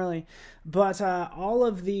anymore, really. But all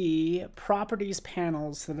of the properties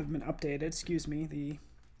panels that have been updated, the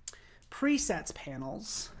presets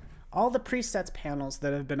panels, all the presets panels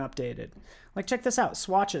that have been updated. Like, check this out,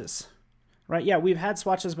 swatches, right? Yeah, we've had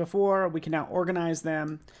swatches before. We can now organize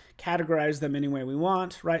them, categorize them any way we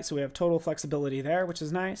want, right? So we have total flexibility there, which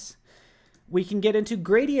is nice. We can get into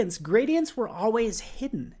gradients. Gradients were always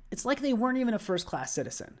hidden. It's like they weren't even a first-class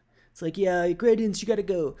citizen. It's like, yeah, gradients, you got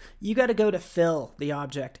to go to fill the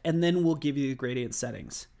object, and then we'll give you the gradient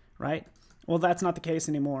settings, right? Well, that's not the case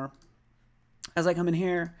anymore. As I come in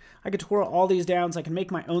here, I can twirl all these down so I can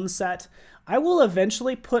make my own set. I will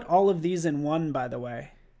eventually put all of these in one, by the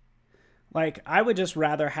way. Like, I would just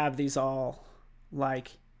rather have these all,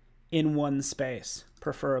 like, in one space,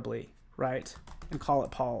 preferably, right? And call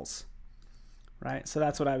it Paul's. Right, so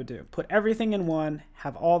that's what I would do. Put everything in one,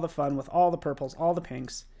 have all the fun with all the purples, all the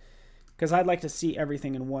pinks, because I'd like to see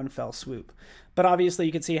everything in one fell swoop. But obviously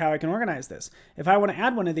you can see how I can organize this. If I want to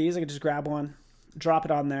add one of these, I can just grab one, drop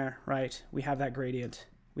it on there, right? We have that gradient,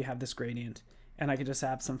 we have this gradient, and I can just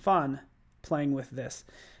have some fun playing with this.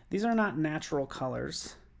 These are not natural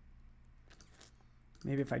colors.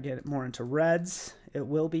 Maybe if I get it more into reds, it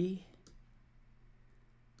will be.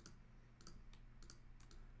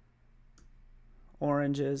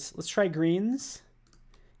 Oranges. Let's try greens.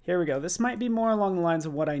 Here we go. This might be more along the lines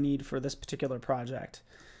of what I need for this particular project,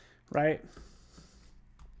 right?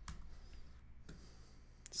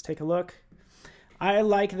 Let's take a look. I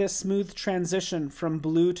like this smooth transition from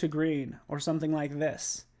blue to green or something like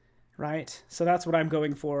this, right? So that's what I'm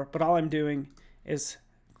going for, but all I'm doing is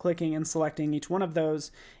clicking and selecting each one of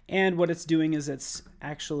those, and what it's doing is it's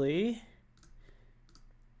actually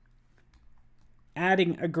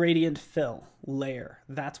adding a gradient fill layer.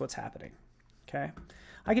 That's what's happening. Okay.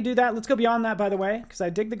 I can do that. Let's go beyond that, by the way, because I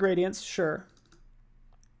dig the gradients. Sure.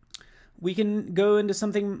 We can go into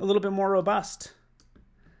something a little bit more robust.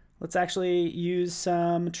 Let's actually use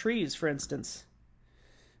some trees, for instance.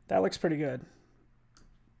 That looks pretty good.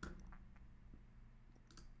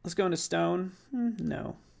 Let's go into stone.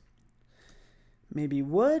 No. Maybe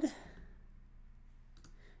wood.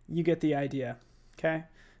 You get the idea. Okay.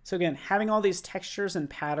 So again, having all these textures and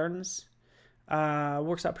patterns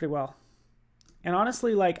works out pretty well. And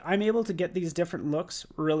honestly, like, I'm able to get these different looks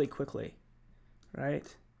really quickly, right?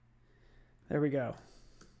 There we go.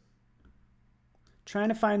 Trying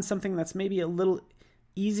to find something that's maybe a little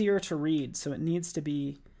easier to read, so it needs to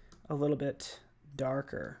be a little bit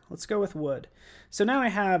darker. Let's go with wood. So now I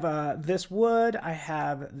have this wood, I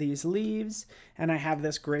have these leaves, and I have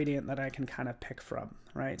this gradient that I can kind of pick from,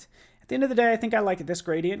 right? At the end of the day, I think I like this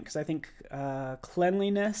gradient because I think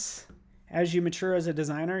cleanliness, as you mature as a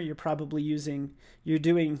designer, it's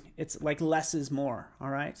like less is more, all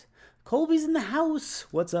right? Colby's in the house.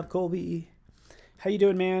 What's up, Colby? How you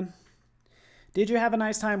doing, man? Did you have a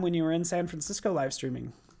nice time when you were in San Francisco live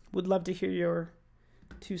streaming? Would love to hear your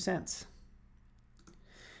 2 cents.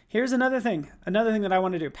 Here's another thing that I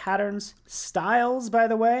want to do. Patterns, styles, by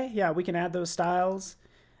the way. Yeah, we can add those styles.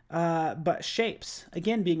 But shapes,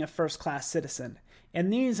 again, being a first-class citizen.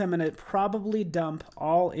 And these I'm going to probably dump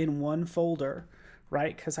all in one folder,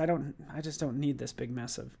 right? Because I just don't need this big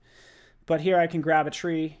mess of. But here I can grab a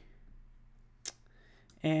tree.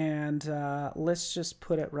 And let's just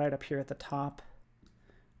put it right up here at the top.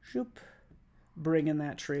 Shoop. Bring in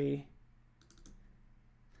that tree.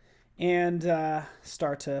 And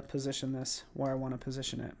start to position this where I want to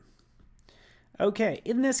position it. Okay,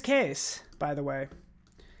 in this case, by the way,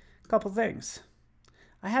 a couple things.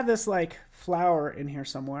 I have this like flower in here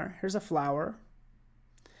somewhere. Here's a flower.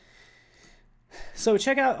 So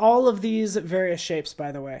check out all of these various shapes,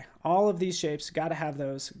 by the way. All of these shapes, gotta have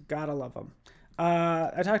those, gotta love them.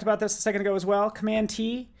 I talked about this a second ago as well. Command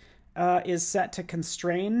T is set to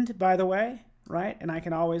constrained, by the way, right? And I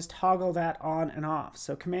can always toggle that on and off.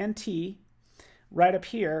 So Command T, right up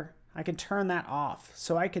here, I can turn that off.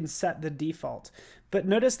 So I can set the default. But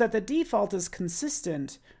notice that the default is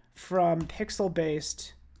consistent from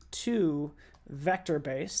pixel-based to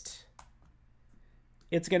vector-based.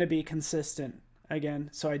 It's going to be consistent again,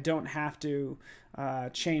 so I don't have to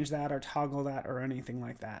change that or toggle that or anything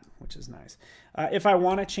like that, which is nice. If I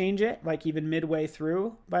want to change it, like even midway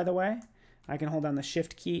through, by the way, I can hold down the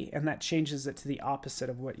Shift key, and that changes it to the opposite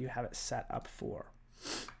of what you have it set up for.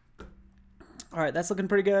 All right, that's looking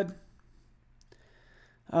pretty good.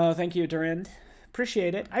 Oh, thank you, Durand.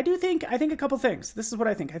 Appreciate it. I think a couple things. This is what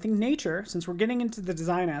I think. I think nature, since we're getting into the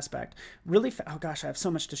design aspect, really, oh gosh, I have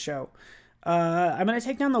so much to show. I'm going to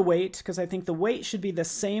take down the weight because I think the weight should be the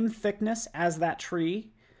same thickness as that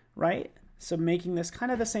tree, right? So making this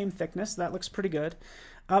kind of the same thickness, that looks pretty good.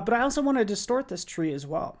 But I also want to distort this tree as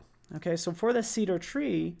well. Okay, so for the cedar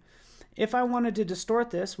tree, if I wanted to distort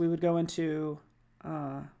this, we would go into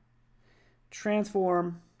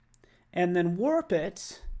transform and then warp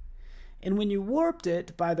it. And when you warped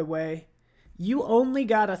it, by the way, you only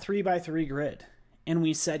got a 3x3 grid. And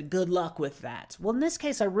we said, good luck with that. Well, in this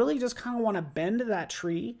case, I really just kind of want to bend that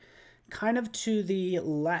tree kind of to the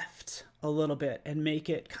left a little bit and make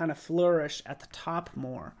it kind of flourish at the top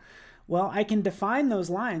more. Well, I can define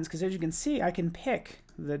those lines because as you can see, I can pick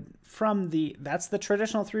that's the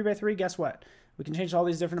traditional 3x3. Guess what? We can change all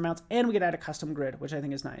these different amounts and we could add a custom grid, which I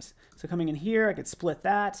think is nice. So coming in here, I could split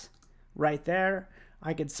that right there.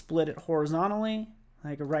 I could split it horizontally,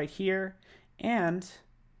 like right here, and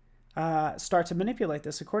start to manipulate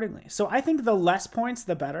this accordingly. So I think the less points,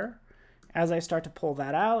 the better. As I start to pull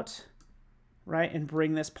that out, right, and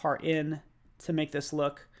bring this part in to make this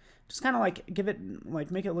look, just kind of like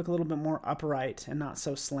make it look a little bit more upright and not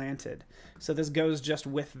so slanted. So this goes just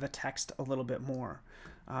with the text a little bit more.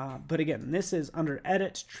 But again, this is under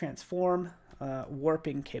Edit, Transform,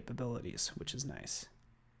 warping capabilities, which is nice.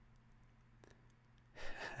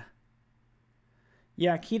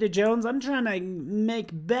 Yeah, Keita Jones, I'm trying to make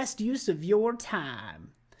best use of your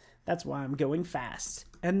time. That's why I'm going fast.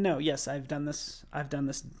 And no, yes, I've done this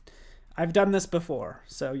before.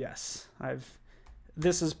 So yes,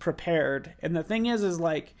 this is prepared. And the thing is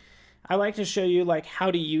like, I like to show you like how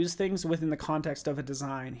to use things within the context of a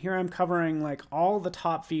design. Here I'm covering like all the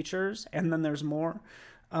top features, and then there's more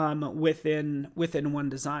within one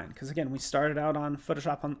design. Because again, we started out on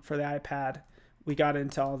Photoshop for the iPad. We got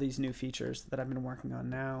into all these new features that I've been working on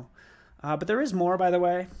now. But there is more, by the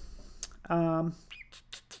way.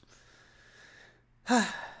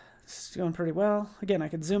 This is going pretty well. Again, I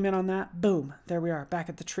could zoom in on that. Boom. There we are, back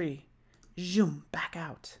at the tree. Zoom, back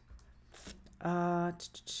out. Let's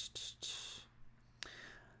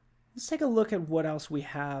take a look at what else we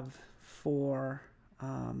have for...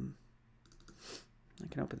 I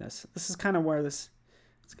can open this. This is kind of where it's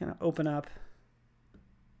going to open up.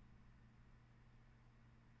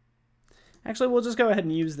 Actually, we'll just go ahead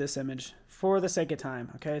and use this image for the sake of time.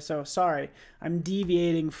 Okay, so sorry, I'm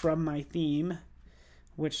deviating from my theme,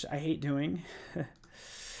 which I hate doing.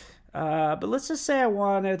 But let's just say I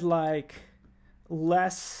wanted like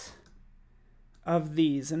less of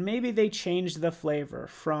these, and maybe they changed the flavor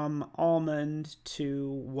from almond to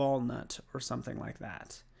walnut or something like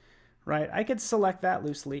that, right? I could select that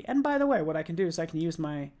loosely. And by the way, what I can do is I can use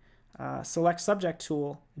my select subject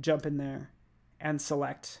tool, jump in there and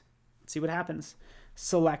select. See what happens.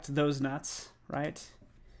 Select those nuts, right?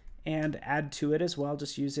 And add to it as well,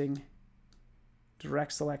 just using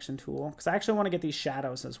direct selection tool. Because I actually want to get these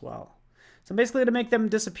shadows as well. So basically to make them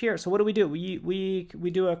disappear. So what do? We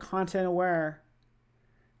do a content aware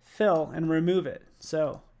fill and remove it.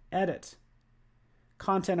 So edit,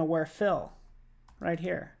 content aware fill, right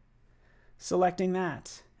here. Selecting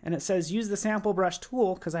that. And it says use the sample brush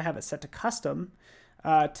tool, because I have it set to custom,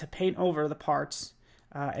 to paint over the parts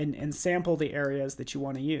and sample the areas that you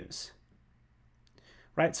want to use.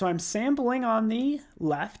 Right, so I'm sampling on the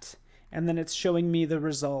left, and then it's showing me the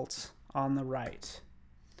results on the right.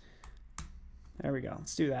 There we go.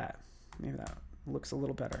 Let's do that. Maybe that looks a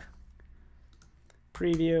little better.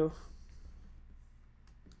 Preview.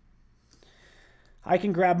 I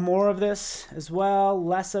can grab more of this as well,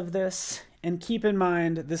 less of this, and keep in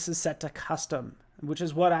mind this is set to custom, which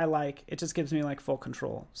is what I like. It just gives me like full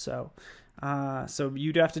control. So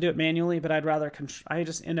you do have to do it manually, but I'd rather I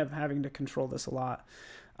just end up having to control this a lot.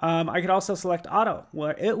 I could also select auto,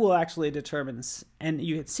 where it will actually determine, and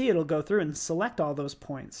you can see it'll go through and select all those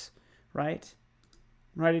points, right?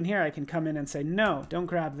 Right in here, I can come in and say, no, don't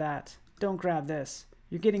grab that. Don't grab this.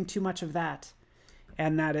 You're getting too much of that.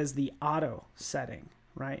 And that is the auto setting,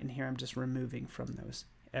 right? And here I'm just removing from those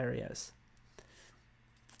areas.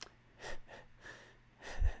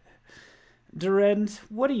 Durand,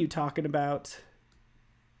 what are you talking about?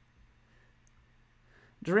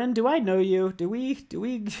 Durand, do I know you? Do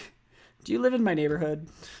you live in my neighborhood?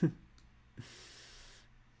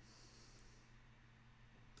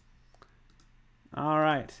 All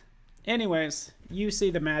right. Anyways, you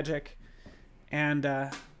see the magic,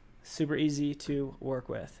 and super easy to work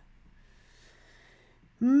with.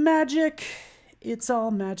 Magic. It's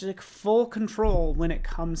all magic. Full control when it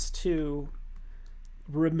comes to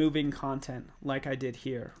removing content like I did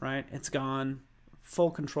here, right? It's gone.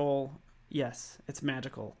 Full control. Yes, it's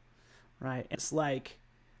magical, right? It's like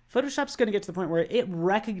Photoshop's going to get to the point where it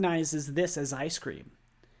recognizes this as ice cream.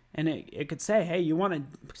 And it could say, hey,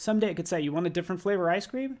 someday it could say, you want a different flavor ice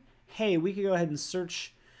cream? Hey, we could go ahead and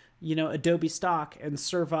search Adobe stock and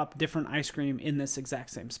serve up different ice cream in this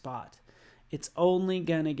exact same spot. It's only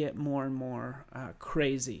going to get more and more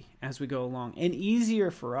crazy as we go along, and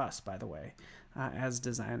easier for us, by the way, as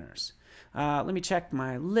designers. Let me check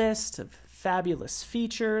my list of fabulous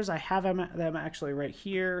features. I have them actually right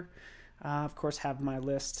here. Of course, have my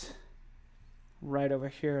list right over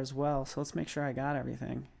here as well. So let's make sure I got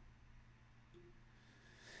everything.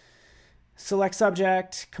 Select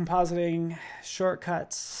subject, compositing,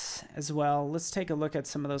 shortcuts as well. Let's take a look at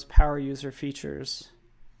some of those power user features.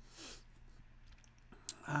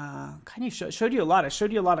 Kind of showed you a lot. I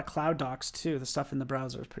showed you a lot of Cloud docs too. The stuff in the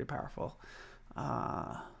browser is pretty powerful.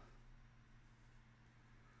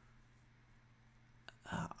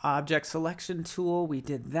 Object selection tool, we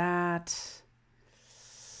did that.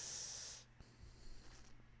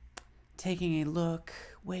 Taking a look,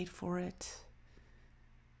 wait for it.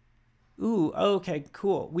 Ooh, okay,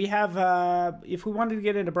 cool. We have, if we wanted to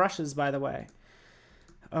get into brushes, by the way,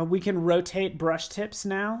 we can rotate brush tips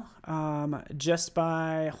now just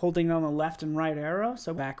by holding on the left and right arrow.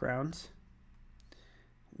 So background,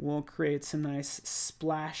 we'll create some nice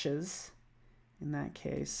splashes in that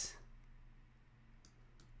case.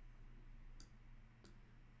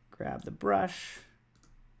 Grab the brush.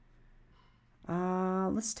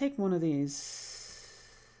 Let's take one of these.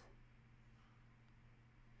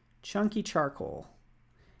 Chunky charcoal.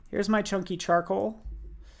 Here's my chunky charcoal.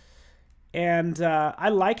 And I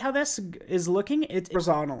like how this is looking. It's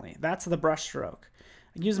horizontally. That's the brush stroke.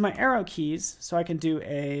 I use my arrow keys so I can do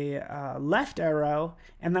a left arrow,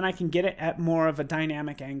 and then I can get it at more of a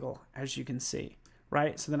dynamic angle, as you can see,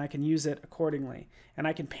 right? So then I can use it accordingly. And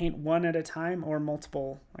I can paint one at a time or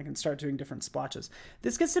multiple. I can start doing different splotches.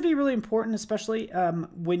 This gets to be really important, especially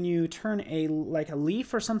when you turn a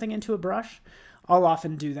leaf or something into a brush. I'll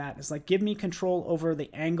often do that. It's like, give me control over the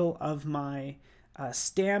angle of my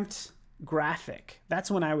stamped graphic. That's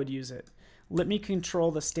when I would use it. Let me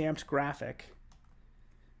control the stamped graphic,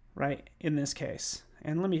 right, in this case.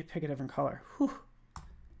 And let me pick a different color. Whew.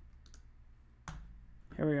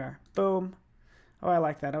 Here we are. Boom. Oh, I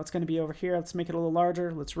like that. Oh, it's going to be over here. Let's make it a little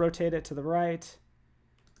larger. Let's rotate it to the right.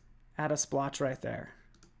 Add a splotch right there.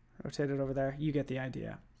 Rotate it over there. You get the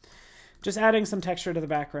idea. Just adding some texture to the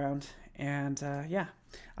background. And yeah,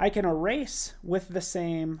 I can erase with the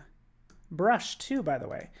same brush too, by the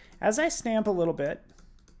way. As I stamp a little bit,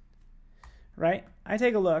 right, I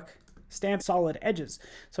take a look, stamp solid edges.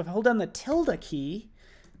 So if I hold down the tilde key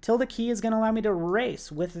is going to allow me to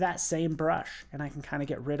erase with that same brush. And I can kind of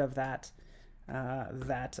get rid of that,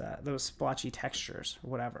 those splotchy textures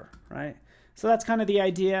or whatever, right? So that's kind of the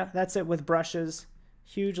idea. That's it with brushes.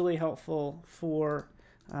 Hugely helpful for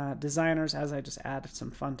designers, as I just add some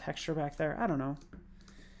fun texture back there. I don't know.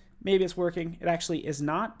 Maybe it's working. It actually is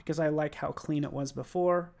not, because I like how clean it was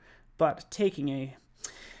before. But taking a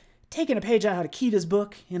page out of Kita's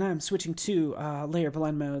book, and I'm switching to layer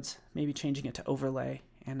blend modes, maybe changing it to overlay,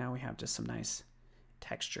 and now we have just some nice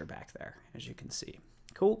texture back there, as you can see.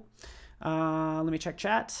 Cool. Let me check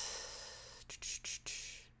chat.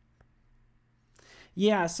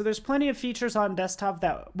 Yeah, so there's plenty of features on desktop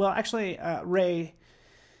that, well, actually, Ray,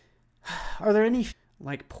 are there any,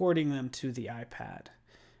 like porting them to the iPad?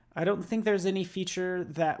 I don't think there's any feature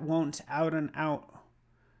that won't out and out,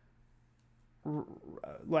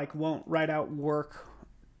 like won't work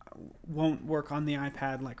on the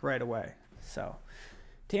iPad like right away. So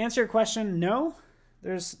to answer your question, no,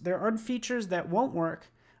 there aren't features that won't work.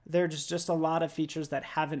 There's just a lot of features that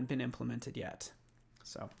haven't been implemented yet.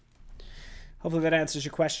 So hopefully that answers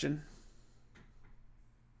your question.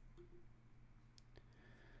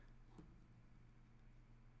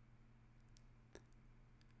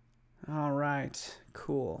 All right,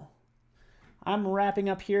 cool. I'm wrapping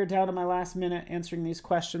up here down to my last minute answering these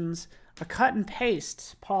questions. A cut and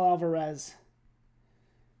paste, Paul Alvarez.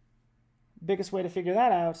 Biggest way to figure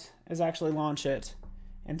that out is actually launch it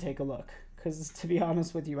and take a look. Because to be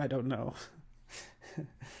honest with you, I don't know.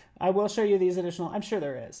 I will show you these additional, I'm sure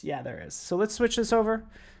there is. Yeah, there is. So let's switch this over.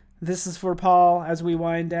 This is for Paul as we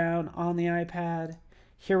wind down on the iPad.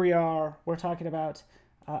 Here we are. We're talking about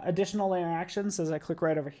additional layer actions as I click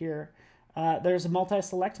right over here. There's a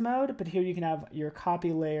multi-select mode, but here you can have your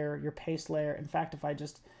copy layer, your paste layer. In fact, if I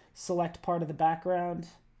just select part of the background,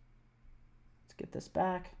 let's get this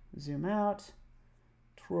back, zoom out,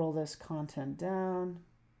 twirl this content down.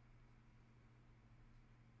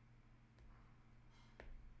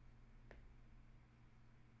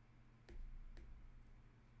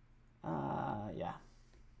 Yeah.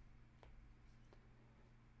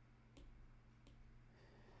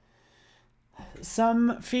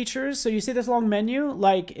 Some features, so you see this long menu,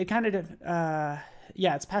 like it kind of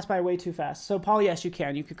Yeah, it's passed by way too fast. So Paul, yes, you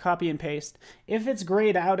can. You could copy and paste. If it's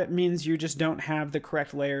grayed out, it means you just don't have the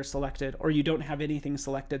correct layer selected, or you don't have anything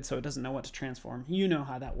selected, so it doesn't know what to transform. You know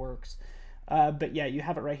how that works. But yeah, you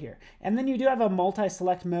have it right here. And then you do have a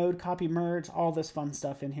multi-select mode, copy merge, all this fun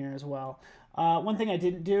stuff in here as well. One thing I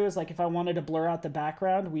didn't do is, like, if I wanted to blur out the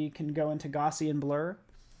background, we can go into Gaussian blur.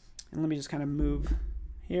 And let me just kind of move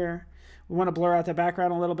here. We want to blur out the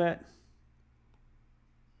background a little bit.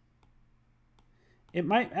 It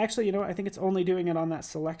might actually, you know, I think it's only doing it on that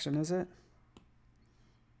selection, is it?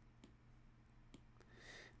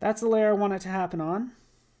 That's the layer I want it to happen on.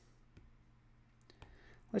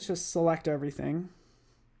 Let's just select everything.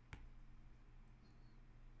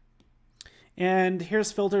 And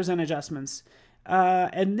here's filters and adjustments.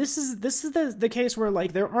 And this is the case where,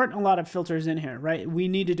 like, there aren't a lot of filters in here, right? We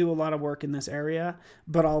need to do a lot of work in this area,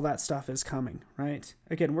 but all that stuff is coming, right?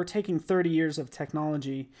 Again, we're taking 30 years of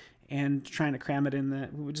technology and trying to cram it in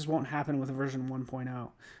that it just won't happen with version 1.0.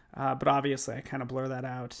 But obviously I kind of blur that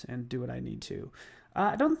out and do what I need to.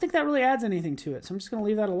 I don't think that really adds anything to it, so I'm just going to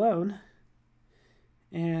leave that alone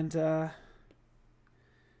and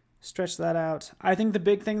stretch that out. I think the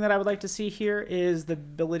big thing that I would like to see here is the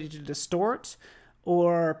ability to distort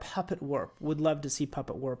or puppet warp. Would love to see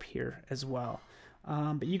puppet warp here as well.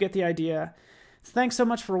 But you get the idea. So thanks so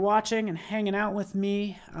much for watching and hanging out with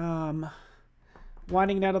me.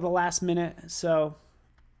 Winding down to the last minute. So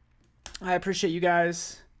I appreciate you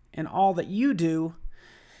guys and all that you do.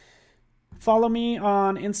 Follow me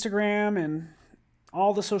on Instagram and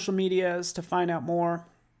all the social medias to find out more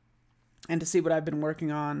and to see what I've been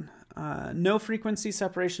working on. No frequency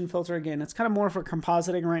separation filter. Again, it's kind of more for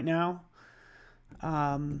compositing right now.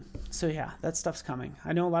 So yeah, that stuff's coming.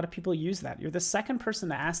 I know a lot of people use that. You're the second person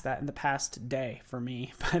to ask that in the past day for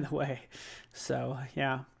me, by the way. So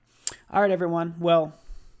yeah. All right, everyone. Well,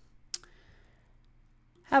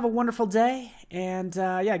 have a wonderful day. And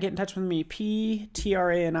yeah, get in touch with me,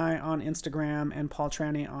 PTRANI on Instagram and Paul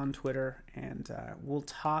Trani on Twitter. And we'll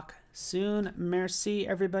talk soon. Merci,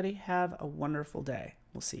 everybody. Have a wonderful day.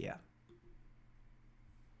 We'll see ya.